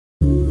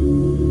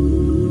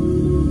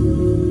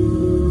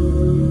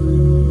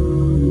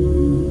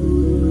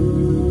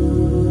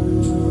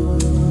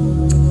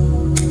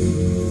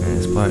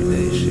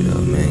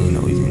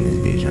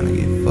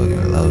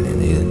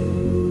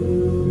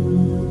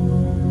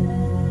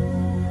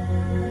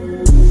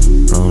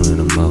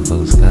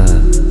motherfucking sky.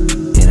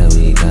 Yeah, that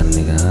weed got a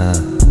nigga high.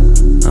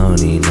 I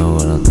don't even know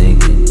what I'm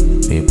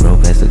thinking. Big bro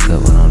pass the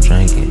cup when I'm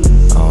drinking.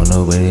 I don't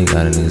know, but they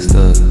got a nigga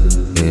stuck.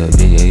 Yeah,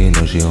 bitch, yeah, you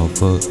know she gon'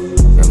 fuck.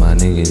 And my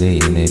niggas, they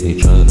in that big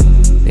truck.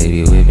 They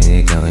be whipping,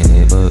 they counting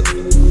that buck.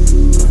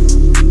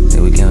 Say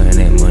we counting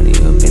that money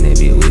up in that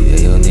big whip.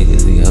 Yeah, yo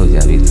niggas, these hoes,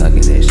 y'all be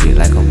talking that shit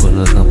like I'm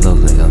pulling up some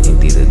blocks, like I'm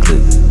empty the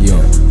clip. Yo,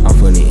 I'm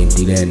finna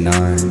empty that 9.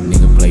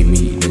 Nigga play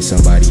me, then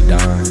somebody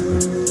dying.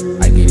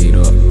 I get it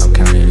up, I'm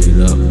counting it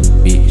up.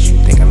 Bitch,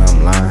 you thinking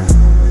I'm lying?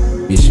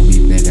 Bitch, you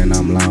be thinking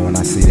I'm lying when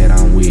I say that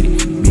I'm with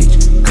it. Bitch,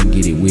 come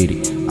get it with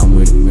it. I'm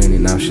with it,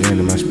 running, I'm sharing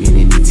them, I'm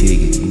spending these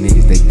tickets. These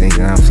niggas, they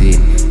thinking I'm sick.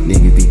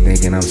 Niggas, they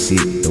thinking I'm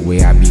sick. The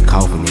way I be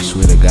coughing, they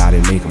swear to God,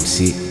 it make them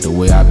sick. The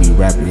way I be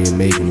rapping, it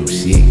making them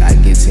sick. I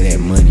get to that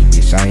money,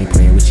 bitch. I ain't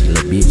playing with you,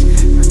 little bitch.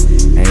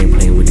 I ain't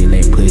playing with that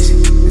little pussy.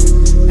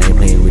 I ain't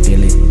playing with that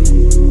little.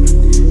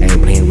 I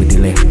ain't playing with that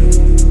little.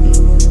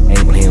 I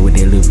ain't playing with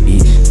that little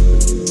bitch.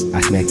 I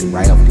smacked it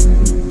right off the.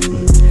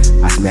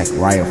 I smacked it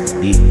right off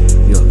the dick.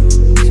 Yeah.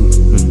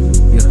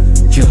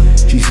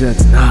 She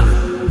sucking all of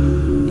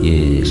it.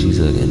 Yeah, she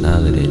sucking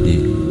all of that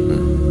dick.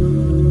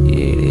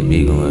 Yeah, that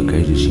bitch going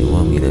crazy. She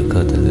want me to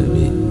cut a little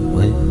bit.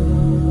 What?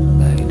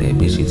 Like that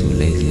bitch, she too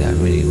lazy. I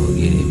really won't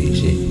get it, bitch.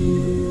 Shit.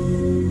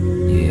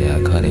 Yeah, I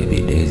call that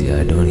bitch Daisy.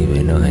 I don't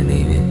even know her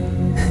name yet.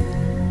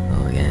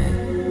 Oh yeah.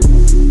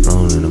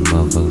 Rolling in the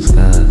motherfucking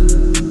sky.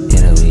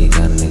 Yeah, that weed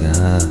got a nigga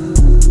high.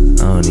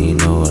 I don't even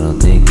know what I'm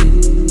thinking.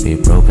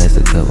 Big bro pass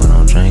the cup when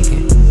I'm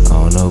drinking. I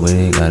don't know, but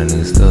they got a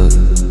nigga stuck.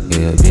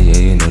 Yeah, bitch,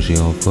 yeah, you know she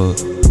gon' fuck.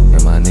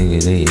 And my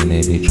niggas, they in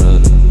that big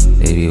truck.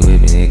 They be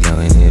whipping, they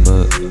counting that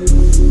buck.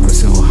 I'm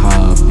so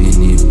high up in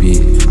this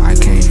bitch, I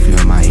can't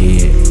feel my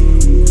head.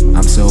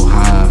 I'm so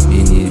high up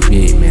in this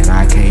bitch, man,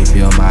 I can't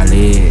feel my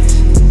legs.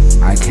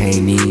 I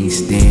can't even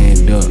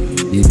stand up.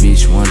 This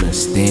bitch wanna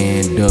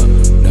stand up.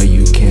 No,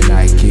 you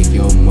cannot kick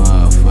your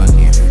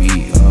motherfucking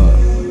feet up.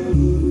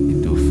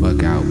 Get the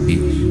fuck out,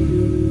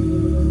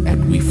 bitch.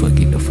 After we fuck,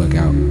 get the fuck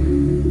out.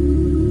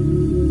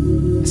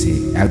 I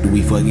said, after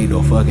we fuck, get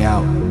the fuck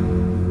out.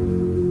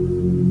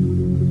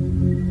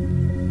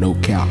 No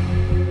cap.